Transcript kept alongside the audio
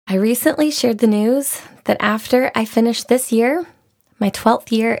I recently shared the news that after I finished this year, my 12th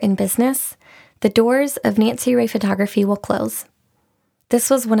year in business, the doors of Nancy Ray Photography will close. This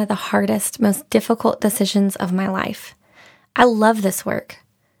was one of the hardest, most difficult decisions of my life. I love this work.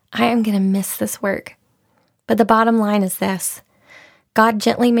 I am going to miss this work. But the bottom line is this. God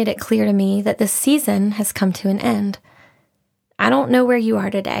gently made it clear to me that this season has come to an end. I don't know where you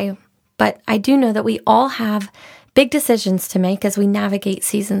are today, but I do know that we all have big decisions to make as we navigate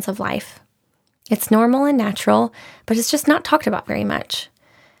seasons of life. It's normal and natural, but it's just not talked about very much.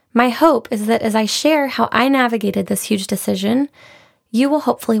 My hope is that as I share how I navigated this huge decision, you will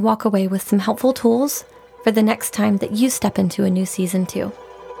hopefully walk away with some helpful tools for the next time that you step into a new season too.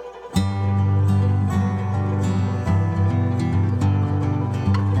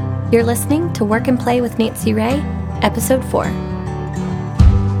 You're listening to Work and Play with Nancy Ray, Episode 4.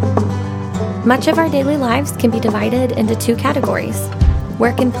 Much of our daily lives can be divided into two categories,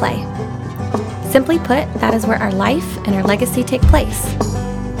 work and play. Simply put, that is where our life and our legacy take place.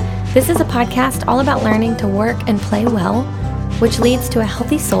 This is a podcast all about learning to work and play well, which leads to a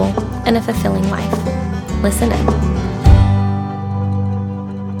healthy soul and a fulfilling life. Listen in.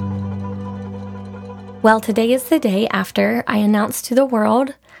 Well, today is the day after I announced to the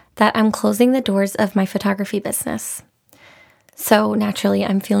world that I'm closing the doors of my photography business. So naturally,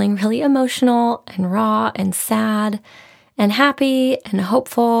 I'm feeling really emotional and raw and sad and happy and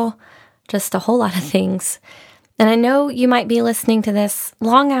hopeful, just a whole lot of things. And I know you might be listening to this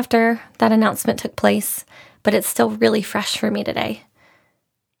long after that announcement took place, but it's still really fresh for me today.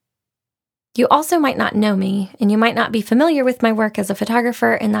 You also might not know me, and you might not be familiar with my work as a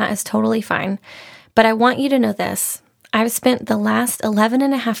photographer, and that is totally fine. But I want you to know this. I've spent the last 11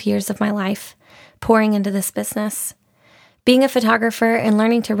 and a half years of my life pouring into this business. Being a photographer and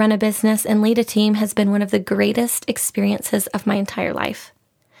learning to run a business and lead a team has been one of the greatest experiences of my entire life.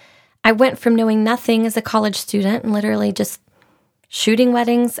 I went from knowing nothing as a college student and literally just shooting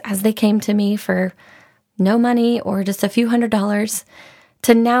weddings as they came to me for no money or just a few $100s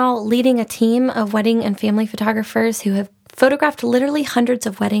to now leading a team of wedding and family photographers who have photographed literally hundreds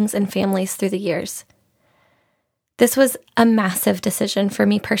of weddings and families through the years. This was a massive decision for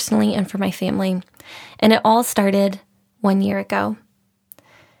me personally and for my family, and it all started 1 year ago.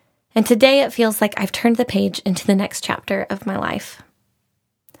 And today it feels like I've turned the page into the next chapter of my life.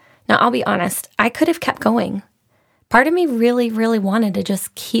 Now, I'll be honest, I could have kept going. Part of me really, really wanted to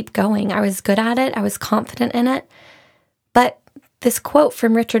just keep going. I was good at it. I was confident in it. But this quote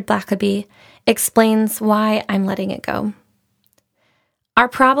from Richard Blackaby explains why I'm letting it go. Our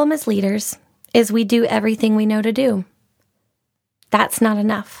problem as leaders is we do everything we know to do. That's not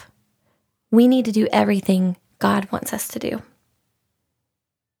enough. We need to do everything God wants us to do.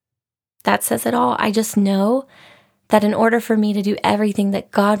 That says it all. I just know that in order for me to do everything that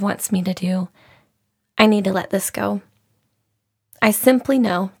God wants me to do, I need to let this go. I simply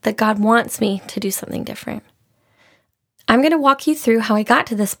know that God wants me to do something different. I'm going to walk you through how I got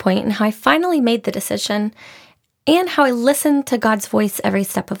to this point and how I finally made the decision and how I listened to God's voice every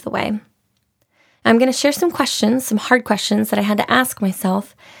step of the way. I'm going to share some questions, some hard questions that I had to ask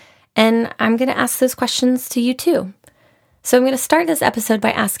myself, and I'm going to ask those questions to you too. So I'm going to start this episode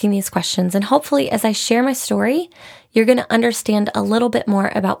by asking these questions, and hopefully as I share my story, you're going to understand a little bit more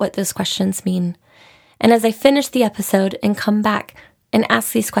about what those questions mean. And as I finish the episode and come back and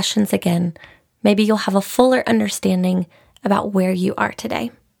ask these questions again, maybe you'll have a fuller understanding about where you are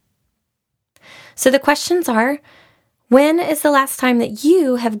today. So the questions are, when is the last time that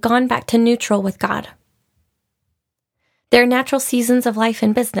you have gone back to neutral with God? There are natural seasons of life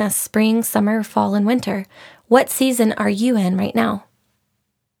in business, spring, summer, fall, and winter. What season are you in right now?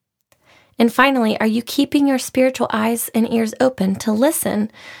 And finally, are you keeping your spiritual eyes and ears open to listen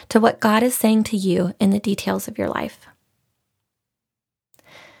to what God is saying to you in the details of your life?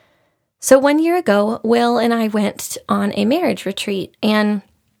 So 1 year ago, Will and I went on a marriage retreat, and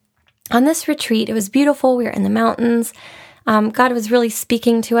on this retreat, it was beautiful. We were in the mountains. God was really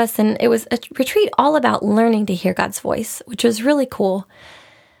speaking to us, and it was a retreat all about learning to hear God's voice, which was really cool.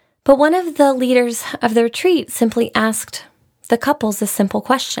 But one of the leaders of the retreat simply asked the couples this simple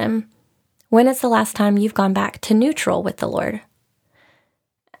question: when is the last time you've gone back to neutral with the Lord?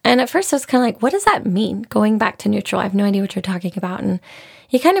 And at first I was kind of like, what does that mean, going back to neutral? I have no idea what you're talking about. And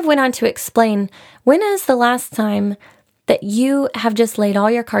he kind of went on to explain, when is the last time that you have just laid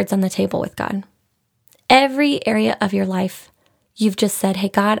all your cards on the table with God? Every area of your life, you've just said, hey,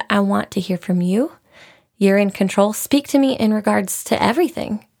 God, I want to hear from you. You're in control. Speak to me in regards to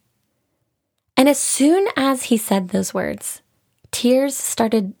everything. And as soon as he said those words, tears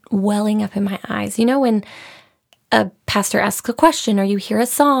started welling up in my eyes. You know, when a pastor asks a question, or you hear a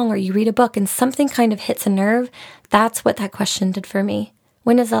song, or you read a book, and something kind of hits a nerve, that's what that question did for me.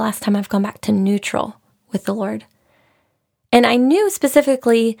 When is the last time I've gone back to neutral with the Lord? And I knew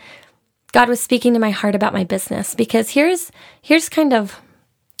specifically God was speaking to my heart about my business, because here's kind of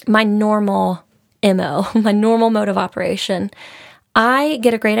my normal MO, my normal mode of operation. I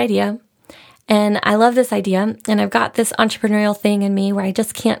get a great idea, and I love this idea, and I've got this entrepreneurial thing in me where I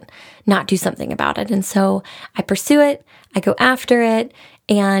just can't not do something about it. And so I pursue it, I go after it,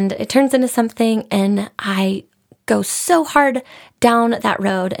 and it turns into something, and I go so hard down that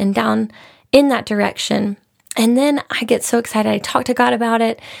road and down in that direction. And then I get so excited. I talk to God about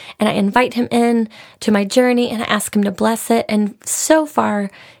it, and I invite him in to my journey, and I ask him to bless it. And so far,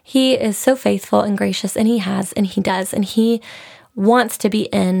 he is so faithful and gracious, and he has, and he does, and he wants to be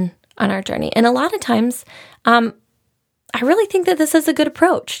in on our journey. And a lot of times, I really think that this is a good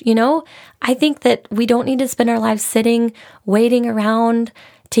approach. I think that we don't need to spend our lives sitting, waiting around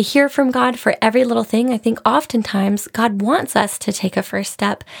to hear from God for every little thing. I think oftentimes God wants us to take a first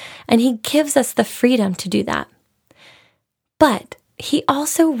step, and he gives us the freedom to do that. But he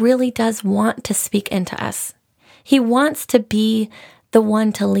also really does want to speak into us. He wants to be the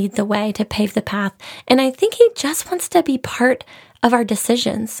one to lead the way, to pave the path. And I think he just wants to be part of our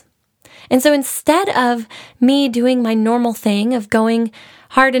decisions. And so instead of me doing my normal thing of going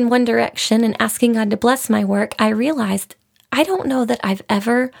hard in one direction and asking God to bless my work, I realized I don't know that I've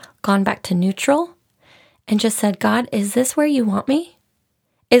ever gone back to neutral and just said, God, is this where you want me?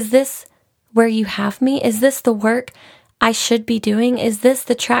 Is this where you have me? Is this the work I should be doing? Is this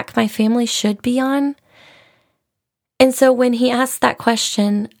the track my family should be on? And so when he asked that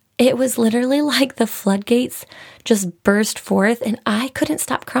question, it was literally like the floodgates just burst forth, and I couldn't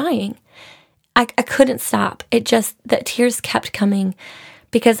stop crying. I couldn't stop. The tears kept coming,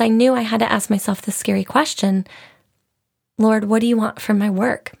 because I knew I had to ask myself the scary question, Lord, what do you want from my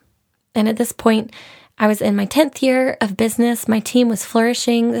work? And at this point, I was in my 10th year of business. My team was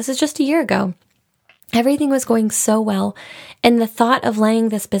flourishing. This is just a year ago. Everything was going so well, and the thought of laying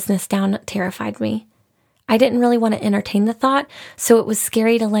this business down terrified me. I didn't really want to entertain the thought, so it was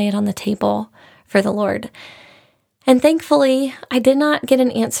scary to lay it on the table for the Lord. And thankfully, I did not get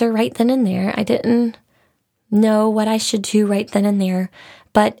an answer right then and there. I didn't know what I should do right then and there,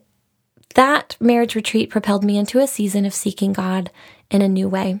 but that marriage retreat propelled me into a season of seeking God in a new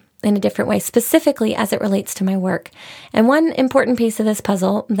way, in a different way, specifically as it relates to my work. And one important piece of this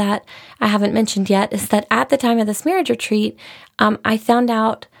puzzle that I haven't mentioned yet is that at the time of this marriage retreat, I found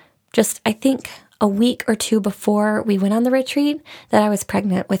out just, I think, a week or two before we went on the retreat that I was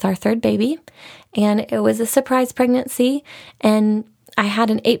pregnant with our third baby. And it was a surprise pregnancy. And I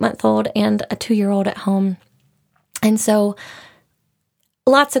had an 8-month-old and a 2-year-old at home. And so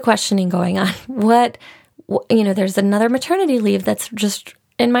lots of questioning going on. There's another maternity leave that's just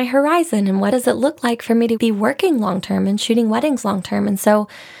in my horizon. And what does it look like for me to be working long-term and shooting weddings long-term? And so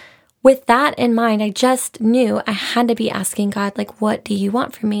with that in mind, I just knew I had to be asking God, what do you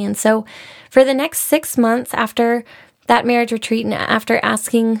want from me? And so for the next 6 months after that marriage retreat, and after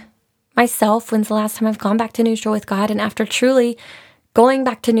asking myself, when's the last time I've gone back to neutral with God? And after truly going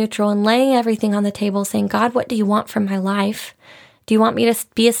back to neutral and laying everything on the table, saying, God, what do you want from my life? Do you want me to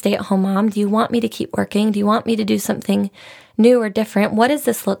be a stay-at-home mom? Do you want me to keep working? Do you want me to do something new or different? What does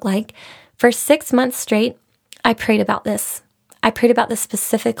this look like? For 6 months straight, I prayed about this. I prayed about this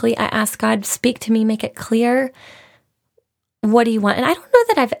specifically. I asked God, speak to me, make it clear. What do you want? And I don't know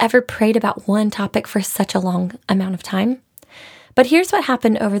that I've ever prayed about one topic for such a long amount of time. But here's what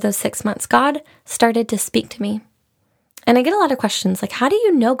happened over those 6 months. God started to speak to me. And I get a lot of questions like, how do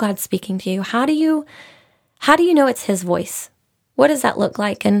you know God's speaking to you? How do you know it's his voice? What does that look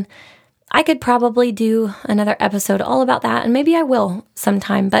like? And I could probably do another episode all about that, and maybe I will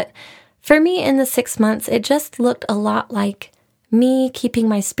sometime. But for me in the 6 months, it just looked a lot like me keeping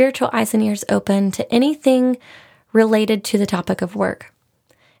my spiritual eyes and ears open to anything related to the topic of work.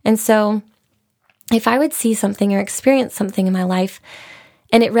 And so if I would see something or experience something in my life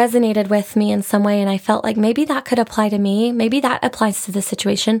and it resonated with me in some way, and I felt like maybe that could apply to me, maybe that applies to the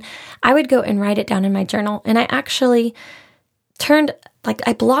situation, I would go and write it down in my journal. And I actually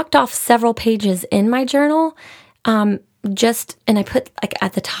I blocked off several pages in my journal, and I put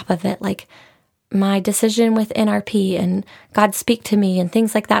at the top of it, my decision with NRP and God speak to me and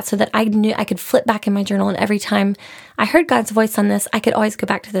things like that, so that I knew I could flip back in my journal. And every time I heard God's voice on this, I could always go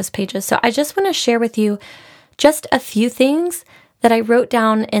back to those pages. So I just want to share with you just a few things that I wrote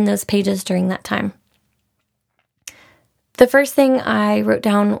down in those pages during that time. The first thing I wrote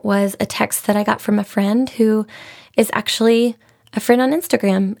down was a text that I got from a friend who is actually a friend on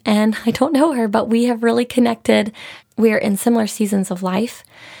Instagram, and I don't know her, but we have really connected. We're in similar seasons of life.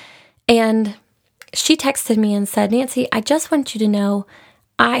 And she texted me and said, Nancy, I just want you to know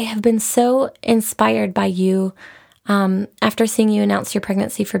I have been so inspired by you after seeing you announce your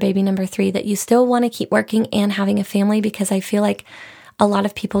pregnancy for baby number 3, that you still want to keep working and having a family, because I feel like a lot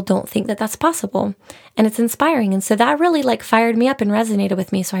of people don't think that that's possible. And it's inspiring. And so that really fired me up and resonated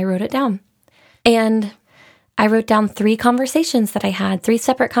with me. So I wrote it down. And I wrote down 3 conversations that I had, 3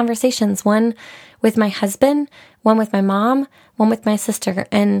 separate conversations, one with my husband, one with my mom, one with my sister.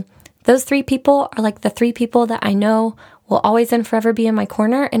 And those 3 people are the 3 people that I know will always and forever be in my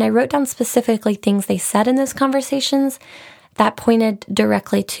corner. And I wrote down specifically things they said in those conversations that pointed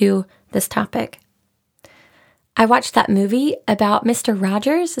directly to this topic. I watched that movie about Mr.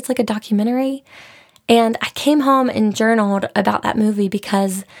 Rogers. It's a documentary. And I came home and journaled about that movie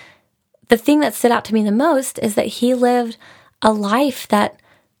because the thing that stood out to me the most is that he lived a life that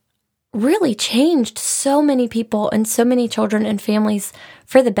really changed so many people and so many children and families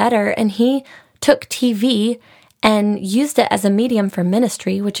for the better. And he took TV and used it as a medium for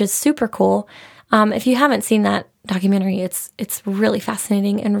ministry, which is super cool. If you haven't seen that documentary, it's really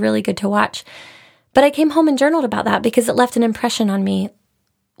fascinating and really good to watch. But I came home and journaled about that because it left an impression on me.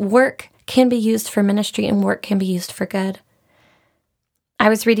 Work can be used for ministry and work can be used for good. I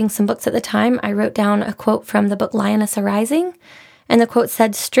was reading some books at the time. I wrote down a quote from the book Lioness Arising, and the quote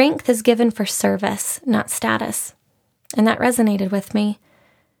said, "Strength is given for service, not status." And that resonated with me.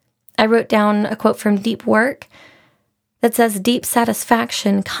 I wrote down a quote from Deep Work that says, "Deep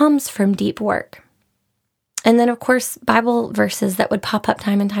satisfaction comes from deep work." And then, of course, Bible verses that would pop up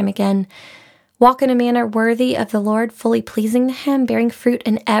time and time again. "Walk in a manner worthy of the Lord, fully pleasing to Him, bearing fruit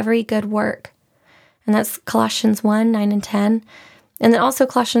in every good work." And that's Colossians 1, 9 and 10. And then also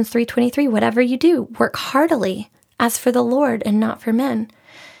Colossians 3:23, "Whatever you do, work heartily as for the Lord and not for men."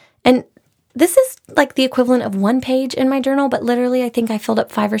 And this is the equivalent of 1 page in my journal, but literally I think I filled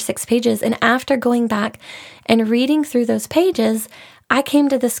up 5 or 6 pages. And after going back and reading through those pages, I came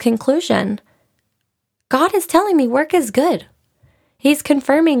to this conclusion. God is telling me work is good. He's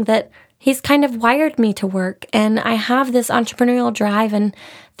confirming that He's kind of wired me to work, and I have this entrepreneurial drive and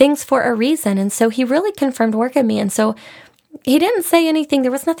things for a reason. And so He really confirmed work in me. And so He didn't say anything.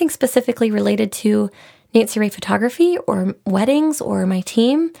 There was nothing specifically related to Nancy Ray Photography or weddings or my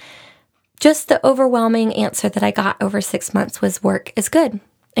team. Just the overwhelming answer that I got over 6 months was work is good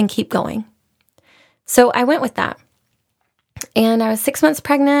and keep going. So I went with that. And I was 6 months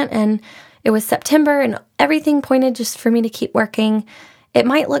pregnant, and it was September, and everything pointed just for me to keep working. It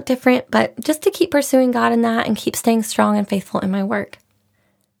might look different, but just to keep pursuing God in that and keep staying strong and faithful in my work.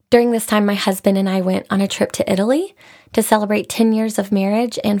 During this time, my husband and I went on a trip to Italy to celebrate 10 years of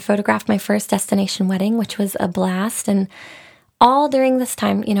marriage and photographed my first destination wedding, which was a blast. And all during this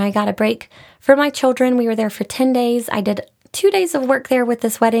time, I got a break for my children. We were there for 10 days. I did 2 days of work there with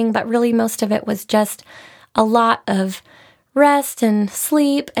this wedding, but really most of it was just a lot of rest and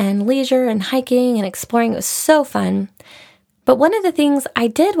sleep and leisure and hiking and exploring. It was so fun. But one of the things I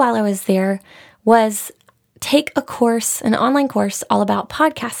did while I was there was take a course, an online course all about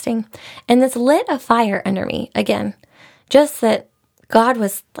podcasting. And this lit a fire under me again, just that God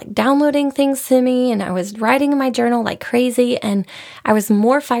was downloading things to me, and I was writing in my journal like crazy, and I was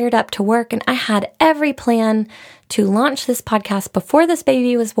more fired up to work, and I had every plan to launch this podcast before this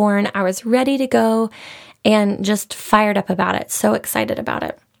baby was born. I was ready to go and just fired up about it, so excited about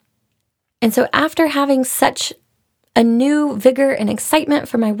it. And so after having such a new vigor and excitement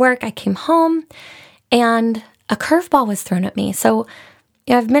for my work, I came home and a curveball was thrown at me. So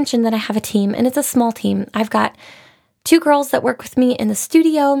I've mentioned that I have a team, and it's a small team. I've got 2 girls that work with me in the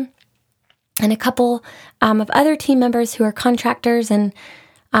studio and a couple of other team members who are contractors, and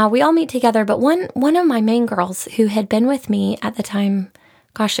we all meet together. But one of my main girls who had been with me at the time,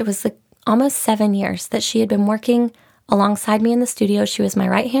 it was almost 7 years that she had been working alongside me in the studio. She was my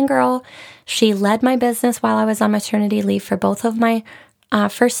right-hand girl. She led my business while I was on maternity leave for both of my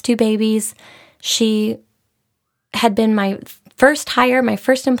first 2 babies. She had been my first hire, my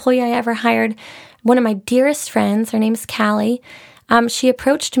first employee I ever hired. One of my dearest friends, her name's Callie, she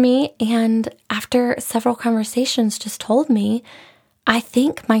approached me, and after several conversations just told me, "I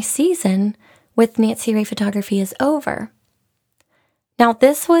think my season with Nancy Ray Photography is over." Now,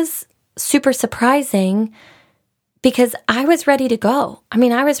 this was super surprising because I was ready to go.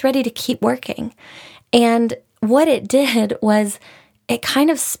 I was ready to keep working. And what it did was it kind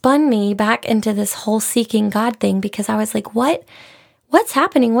of spun me back into this whole seeking God thing, because I was like, what's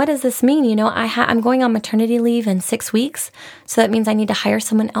happening? What does this mean? I'm going on maternity leave in 6 weeks. So that means I need to hire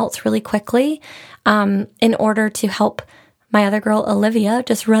someone else really quickly in order to help my other girl, Olivia,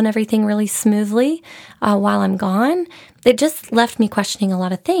 just run everything really smoothly while I'm gone? It just left me questioning a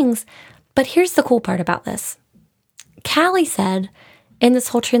lot of things. But here's the cool part about this. Callie said in this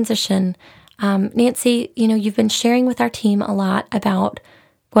whole transition, Nancy, you've been sharing with our team a lot about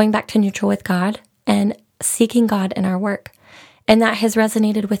going back to neutral with God and seeking God in our work. And that has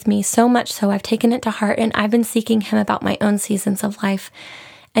resonated with me so much so I've taken it to heart, and I've been seeking Him about my own seasons of life.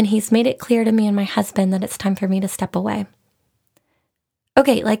 And He's made it clear to me and my husband that it's time for me to step away.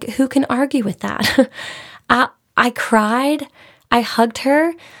 Okay, who can argue with that? I cried, I hugged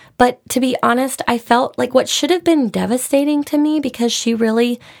her, but to be honest, I felt like what should have been devastating to me, because she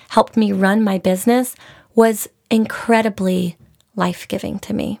really helped me run my business, was incredibly life-giving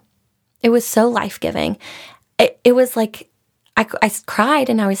to me. It was so life-giving. It was like I cried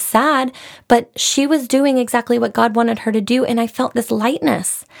and I was sad, but she was doing exactly what God wanted her to do, and I felt this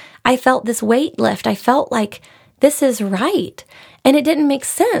lightness. I felt this weight lift. I felt like this is right. And it didn't make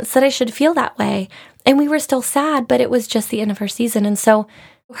sense that I should feel that way. And we were still sad, but it was just the end of her season. And so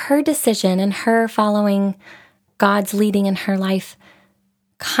her decision and her following God's leading in her life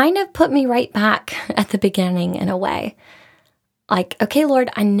kind of put me right back at the beginning in a way. Like, okay,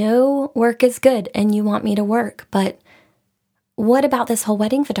 Lord, I know work is good and you want me to work, but what about this whole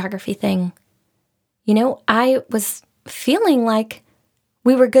wedding photography thing? I was feeling like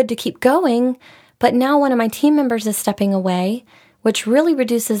we were good to keep going, but now one of my team members is stepping away, which really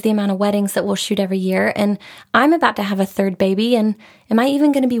reduces the amount of weddings that we'll shoot every year. And I'm about to have a third baby. And am I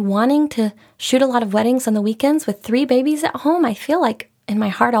even going to be wanting to shoot a lot of weddings on the weekends with 3 babies at home? I feel like in my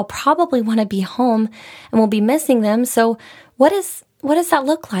heart, I'll probably want to be home and we'll be missing them. So what does that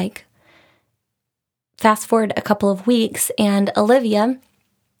look like? Fast forward a couple of weeks, and Olivia,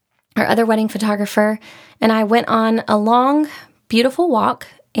 our other wedding photographer, and I went on a long, beautiful walk,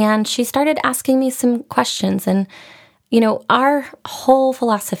 and she started asking me some questions. And our whole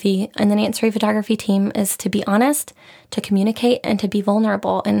philosophy in the Nancy Ray Photography team is to be honest, to communicate, and to be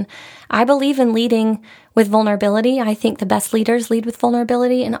vulnerable. And I believe in leading with vulnerability. I think the best leaders lead with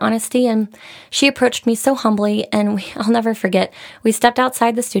vulnerability and honesty. And she approached me so humbly, and I'll never forget. We stepped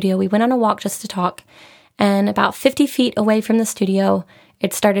outside the studio. We went on a walk just to talk. And about 50 feet away from the studio,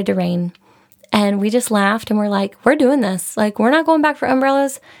 it started to rain. And we just laughed and we're like, we're doing this. We're not going back for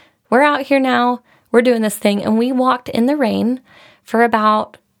umbrellas. We're out here now. We're doing this thing. And we walked in the rain for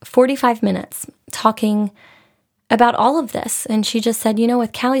about 45 minutes talking about all of this. And she just said,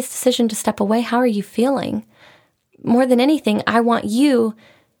 with Callie's decision to step away, how are you feeling? More than anything, I want you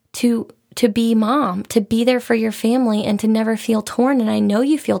to be mom, to be there for your family and to never feel torn. And I know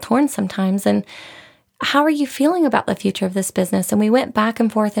you feel torn sometimes. And how are you feeling about the future of this business? And we went back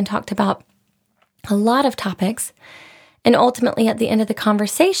and forth and talked about a lot of topics. And ultimately, at the end of the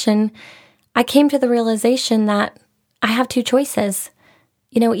conversation, I came to the realization that I have 2 choices.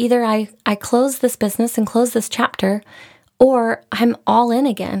 Either I close this business and close this chapter, or I'm all in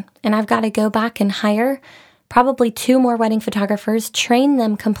again. And I've got to go back and hire probably 2 more wedding photographers, train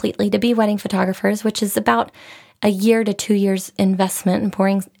them completely to be wedding photographers, which is about a year to 2 years investment and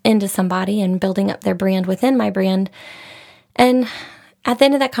pouring into somebody and building up their brand within my brand. And at the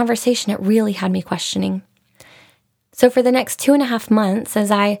end of that conversation, it really had me questioning. So for the next 2.5 months, as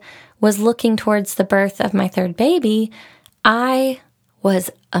I was looking towards the birth of my third baby, I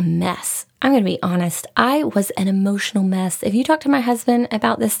was a mess. I'm going to be honest. I was an emotional mess. If you talk to my husband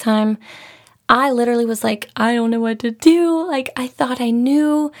about this time, I literally was like, I don't know what to do. I thought I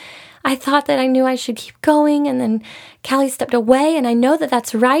knew. I thought that I knew I should keep going, and then Callie stepped away, and I know that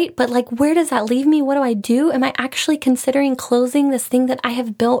that's right, but where does that leave me? What do I do? Am I actually considering closing this thing that I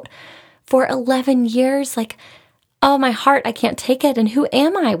have built for 11 years? Oh, my heart, I can't take it. And who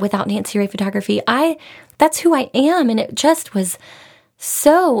am I without Nancy Ray Photography? That's who I am. And it just was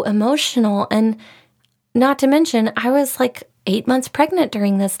so emotional. And not to mention, I was 8 months pregnant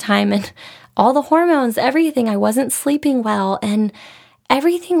during this time, and all the hormones, everything. I wasn't sleeping well, and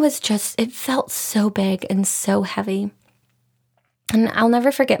everything was it felt so big and so heavy. And I'll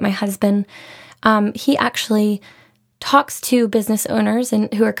never forget my husband. He actually talks to business owners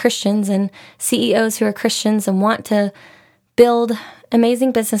and who are Christians and CEOs who are Christians and want to build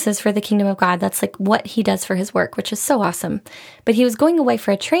amazing businesses for the kingdom of God. That's what he does for his work, which is so awesome. But he was going away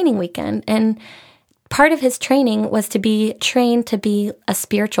for a training weekend, and part of his training was to be trained to be a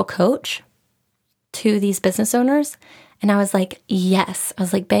spiritual coach to these business owners. And I was like, yes. I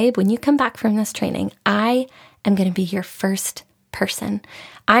was like, babe, when you come back from this training, I am going to be your first person.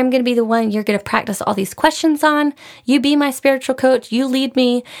 I'm going to be the one you're going to practice all these questions on. You be my spiritual coach. You lead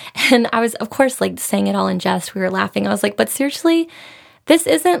me. And I was, of course, saying it all in jest. We were laughing. I was like, but seriously, this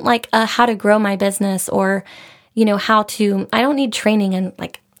isn't a how to grow my business, or I don't need training in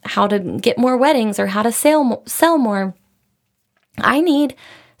like how to get more weddings or how to sell more. I need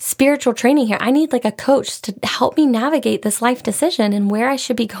spiritual training here. I need like a coach to help me navigate this life decision and where I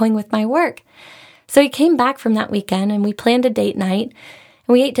should be going with my work. So he came back from that weekend and we planned a date night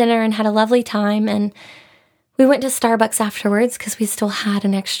and we ate dinner and had a lovely time. And we went to Starbucks afterwards because we still had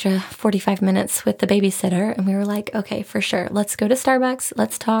an extra 45 minutes with the babysitter. And we were like, okay, for sure. Let's go to Starbucks.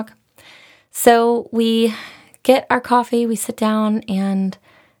 Let's talk. So we get our coffee, we sit down, and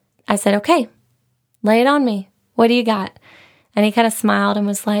I said, okay, lay it on me. What do you got? And he kind of smiled and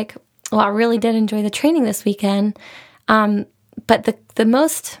was like, well, I really did enjoy the training this weekend. But the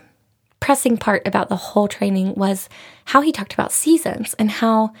most pressing part about the whole training was how he talked about seasons and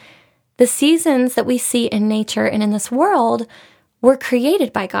how the seasons that we see in nature and in this world were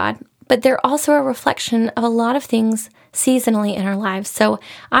created by God, but they're also a reflection of a lot of things seasonally in our lives. So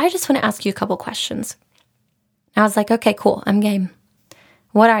I just want to ask you a couple questions. I was like, okay, cool, I'm game.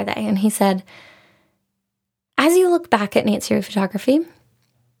 What are they? And he said, as you look back at Nancy Ray Photography,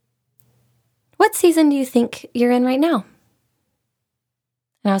 what season do you think you're in right now?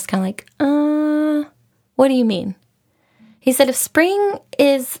 And I was kind of like, what do you mean? He said, if spring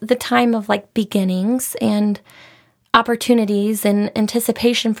is the time of like beginnings and opportunities and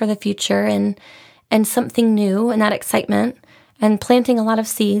anticipation for the future and something new and that excitement and planting a lot of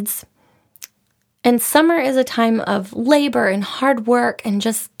seeds, and summer is a time of labor and hard work and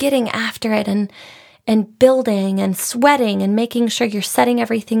just getting after it and building and sweating and making sure you're setting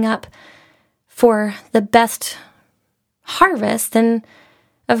everything up for the best harvest. And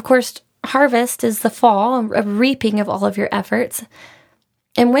of course, harvest is the fall, a reaping of all of your efforts.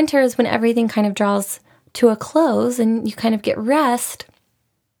 And winter is when everything kind of draws to a close and you kind of get rest.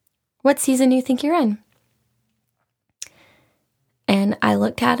 What season do you think you're in? And I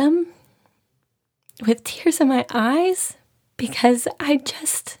looked at him with tears in my eyes because I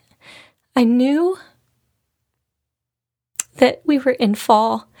knew that we were in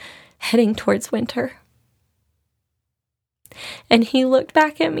fall heading towards winter. And he looked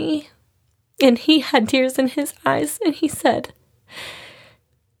back at me and he had tears in his eyes and he said,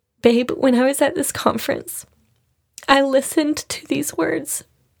 babe, when I was at this conference, I listened to these words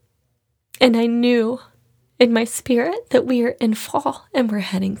and I knew in my spirit that we are in fall and we're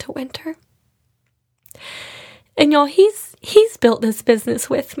heading to winter. And y'all, he's built this business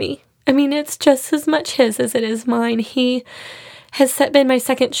with me. I mean, it's just as much his as it is mine. He has been my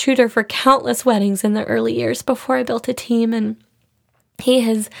second shooter for countless weddings in the early years before I built a team. And he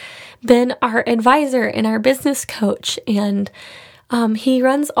has been our advisor and our business coach. And he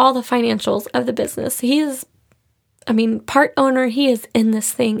runs all the financials of the business. He is, part owner. He is in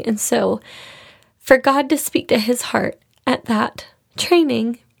this thing. And so for God to speak to his heart at that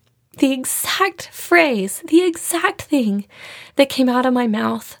training, the exact phrase, the exact thing that came out of my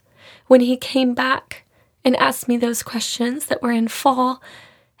mouth when he came back and asked me those questions that were in fall,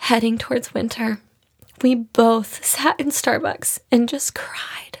 heading towards winter, we both sat in Starbucks and just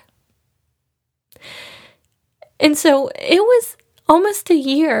cried. And so it was almost a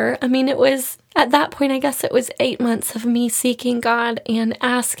year. It was, at that point, I guess it was 8 months of me seeking God and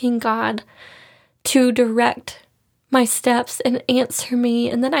asking God to direct my steps and answer me.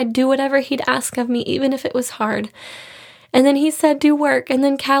 And then I'd do whatever he'd ask of me, even if it was hard. And then he said, do work. And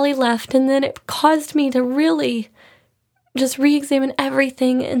then Callie left. And then it caused me to really just re-examine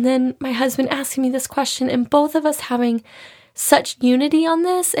everything. And then my husband asking me this question and both of us having such unity on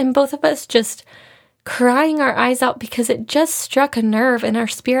this and both of us just crying our eyes out because it just struck a nerve in our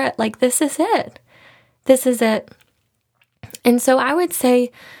spirit. Like, this is it. This is it. And so I would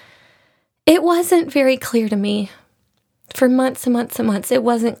say it wasn't very clear to me for months and months and months. It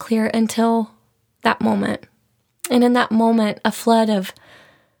wasn't clear until that moment. And in that moment, a flood of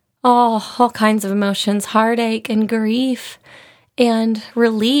all kinds of emotions, heartache and grief and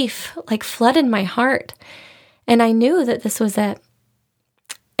relief, like flooded my heart. And I knew that this was it.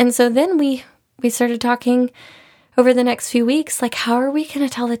 And so then we started talking over the next few weeks, like, how are we going to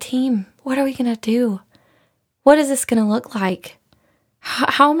tell the team? What are we going to do? What is this going to look like?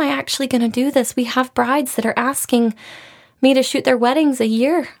 How am I actually going to do this? We have brides that are asking me to shoot their weddings a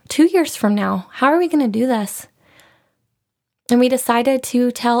year, 2 years from now. How are we going to do this? And we decided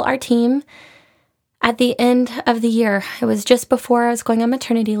to tell our team at the end of the year. It was just before I was going on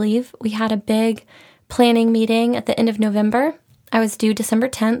maternity leave. We had a big planning meeting at the end of November. I was due December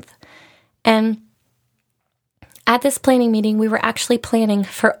 10th. And at this planning meeting, we were actually planning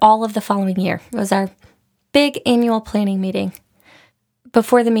for all of the following year. It was our big annual planning meeting.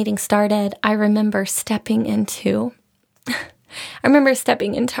 Before the meeting started, I remember stepping into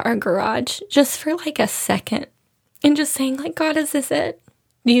our garage just for like a second. and just saying, like, God, is this it?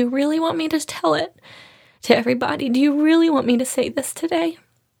 Do you really want me to tell it to everybody? Do you really want me to say this today?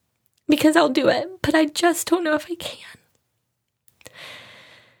 Because I'll do it, but I just don't know if I can.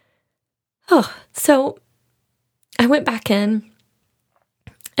 Oh, so I went back in,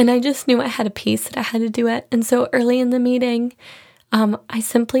 and I just knew I had a piece that I had to do it. And so early in the meeting, I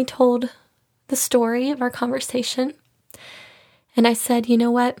simply told the story of our conversation. And I said, you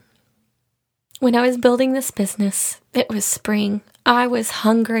know what? When I was building this business, it was spring. I was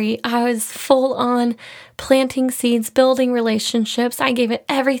hungry. I was full on planting seeds, building relationships. I gave it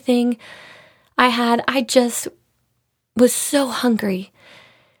everything I had. I just was so hungry.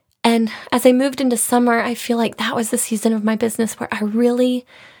 And as I moved into summer, I feel like that was the season of my business where I really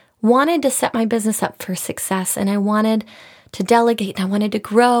wanted to set my business up for success. And I wanted to delegate, and I wanted to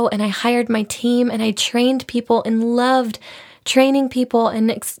grow, and I hired my team, and I trained people and loved training people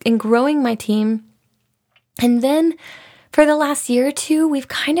and growing my team. And then for the last year or two, we've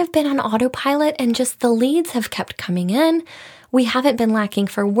kind of been on autopilot, and just the leads have kept coming in. We haven't been lacking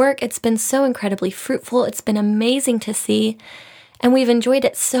for work. It's been so incredibly fruitful. It's been amazing to see. And we've enjoyed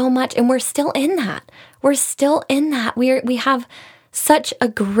it so much. And we're still in that. We're still in that. We have such a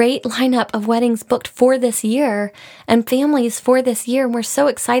great lineup of weddings booked for this year and families for this year. And we're so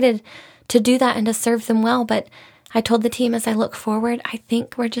excited to do that and to serve them well. But I told the team as I look forward, I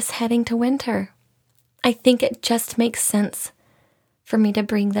think we're just heading to winter. I think it just makes sense for me to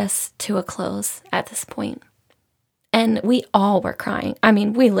bring this to a close at this point. And we all were crying. I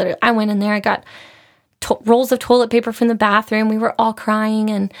mean, I went in there, I got rolls of toilet paper from the bathroom. We were all crying,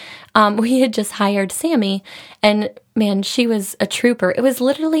 and we had just hired Sammy, and man, she was a trooper. It was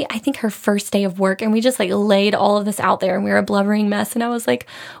literally, I think, her first day of work, and we just laid all of this out there, and we were a blubbering mess, and I was like,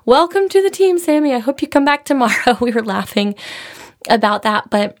 welcome to the team, Sammy. I hope you come back tomorrow. We were laughing about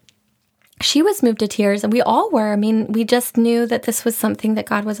that, but she was moved to tears, and we all were. I mean, we just knew that this was something that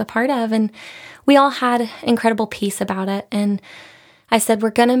God was a part of, and we all had incredible peace about it. And I said,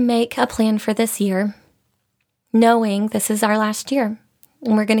 we're going to make a plan for this year, knowing this is our last year,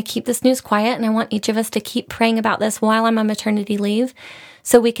 and we're going to keep this news quiet. And I want each of us to keep praying about this while I'm on maternity leave,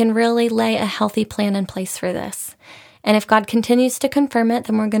 so we can really lay a healthy plan in place for this. And if God continues to confirm it,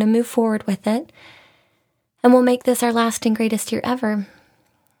 then we're going to move forward with it, and we'll make this our last and greatest year ever.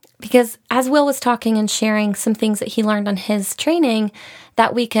 Because as Will was talking and sharing some things that he learned on his training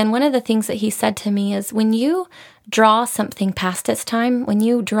that weekend, one of the things that he said to me is, when you draw something past its time, when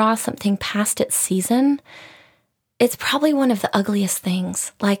you draw something past its season, it's probably one of the ugliest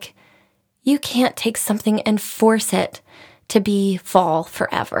things. Like, you can't take something and force it to be fall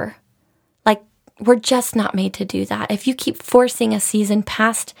forever. Like, we're just not made to do that. If you keep forcing a season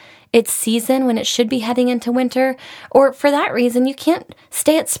past its season when it should be heading into winter, or for that reason, you can't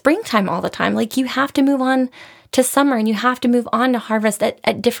stay at springtime all the time. Like, you have to move on to summer, and you have to move on to harvest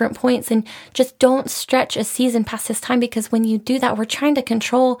at different points, and just don't stretch a season past this time, because when you do that, we're trying to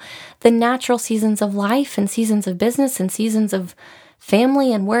control the natural seasons of life and seasons of business and seasons of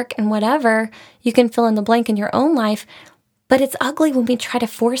family and work and whatever. You can fill in the blank in your own life, but it's ugly when we try to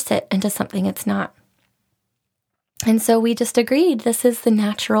force it into something it's not. And so we just agreed this is the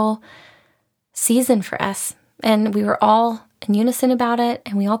natural season for us. And we were all in unison about it,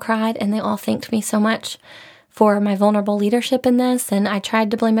 and we all cried, and they all thanked me so much for my vulnerable leadership in this. And I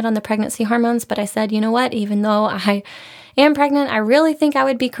tried to blame it on the pregnancy hormones, but I said, you know what, even though I am pregnant, I really think I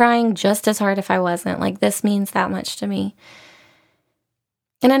would be crying just as hard if I wasn't. Like, this means that much to me.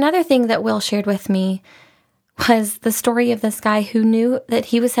 And another thing that Will shared with me was the story of this guy who knew that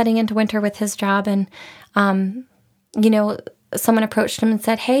he was heading into winter with his job. And, someone approached him and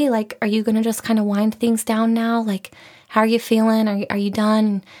said, hey, like, are you going to just kind of wind things down now? Like, how are you feeling? Are you done?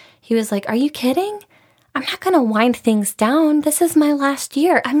 And he was like, are you kidding? I'm not going to wind things down. This is my last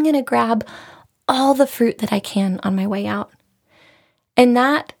year. I'm going to grab all the fruit that I can on my way out. And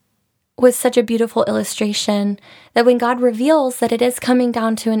that was such a beautiful illustration that when God reveals that it is coming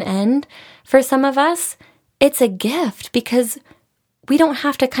down to an end, for some of us, it's a gift, because we don't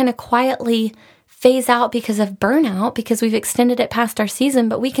have to kind of quietly phase out because of burnout, because we've extended it past our season,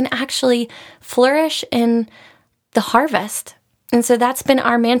 but we can actually flourish in the harvest. And so that's been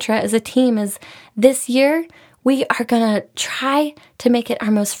our mantra as a team, is this year we are going to try to make it our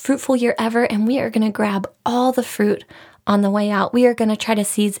most fruitful year ever, and we are going to grab all the fruit on the way out. We are going to try to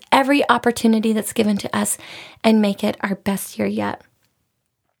seize every opportunity that's given to us and make it our best year yet.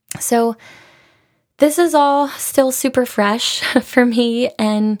 So this is all still super fresh for me,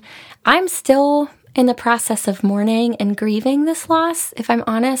 and I'm still in the process of mourning and grieving this loss. If I'm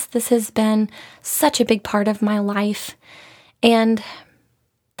honest, this has been such a big part of my life. And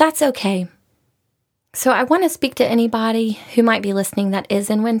that's okay. So I want to speak to anybody who might be listening that is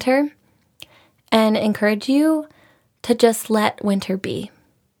in winter and encourage you to just let winter be.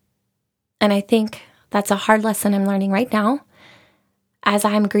 And I think that's a hard lesson I'm learning right now as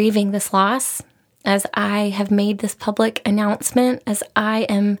I'm grieving this loss, as I have made this public announcement, as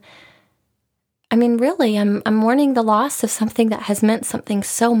I'm mourning the loss of something that has meant something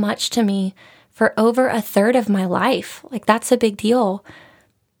so much to me for over a third of my life. Like, that's a big deal.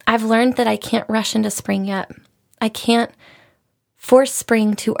 I've learned that I can't rush into spring yet. I can't force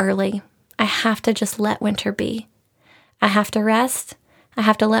spring too early. I have to just let winter be. I have to rest. I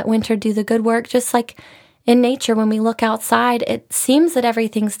have to let winter do the good work. Just like in nature, when we look outside, it seems that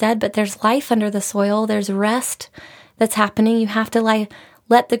everything's dead, but there's life under the soil. There's rest that's happening. You have to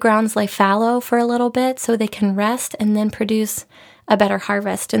let the grounds lay fallow for a little bit so they can rest and then produce a better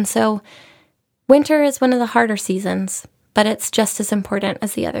harvest. And so winter is one of the harder seasons, but it's just as important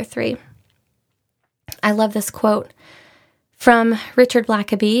as the other three. I love this quote from Richard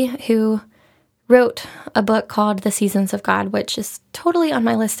Blackaby, who wrote a book called The Seasons of God, which is totally on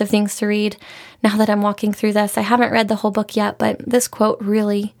my list of things to read now that I'm walking through this. I haven't read the whole book yet, but this quote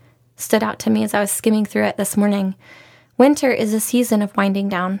really stood out to me as I was skimming through it this morning. Winter is a season of winding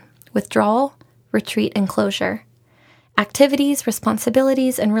down, withdrawal, retreat, and closure. Activities,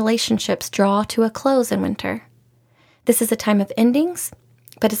 responsibilities, and relationships draw to a close in winter. This is a time of endings,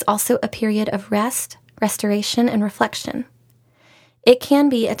 but it's also a period of rest, restoration, and reflection. It can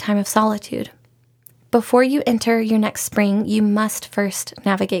be a time of solitude. Before you enter your next spring, you must first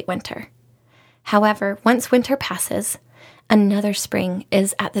navigate winter. However, once winter passes, another spring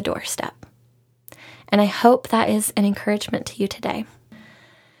is at the doorstep. And I hope that is an encouragement to you today.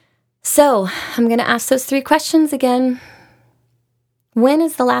 So, I'm going to ask those 3 questions again. When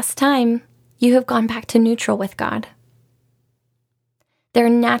is the last time you have gone back to neutral with God? There are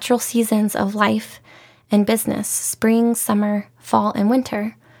natural seasons of life and business: spring, summer, fall, and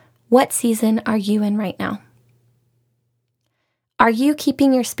winter. What season are you in right now? Are you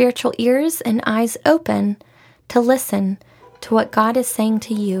keeping your spiritual ears and eyes open to listen to what God is saying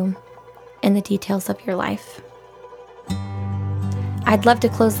to you in the details of your life? I'd love to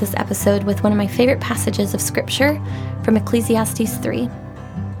close this episode with one of my favorite passages of Scripture from Ecclesiastes 3.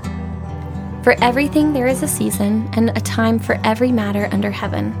 For everything there is a season and a time for every matter under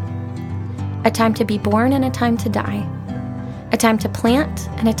heaven. A time to be born and a time to die. A time to plant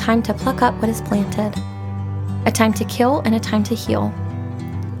and a time to pluck up what is planted. A time to kill and a time to heal.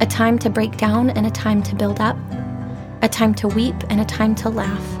 A time to break down and a time to build up. A time to weep and a time to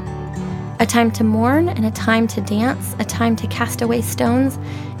laugh. A time to mourn and a time to dance. A time to cast away stones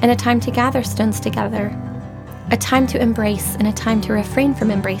and a time to gather stones together. A time to embrace and a time to refrain from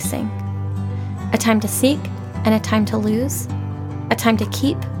embracing. A time to seek and a time to lose. A time to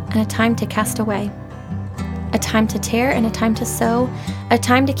keep and a time to cast away. A time to tear and a time to sow, a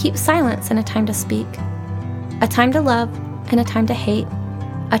time to keep silence and a time to speak, a time to love and a time to hate,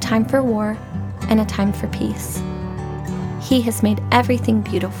 a time for war and a time for peace. He has made everything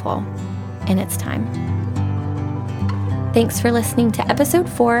beautiful in its time. Thanks for listening to episode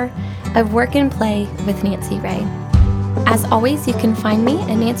 4 of Work and Play with Nancy Ray. As always, you can find me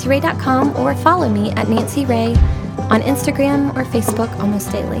at nancyray.com or follow me at Nancy Ray on Instagram or Facebook almost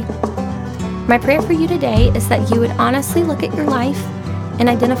daily. My prayer for you today is that you would honestly look at your life and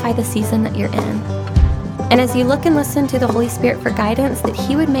identify the season that you're in. And as you look and listen to the Holy Spirit for guidance, that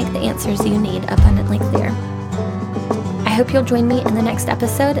He would make the answers you need abundantly clear. I hope you'll join me in the next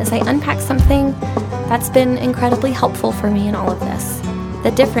episode as I unpack something that's been incredibly helpful for me in all of this: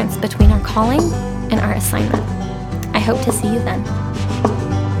 the difference between our calling and our assignment. I hope to see you then.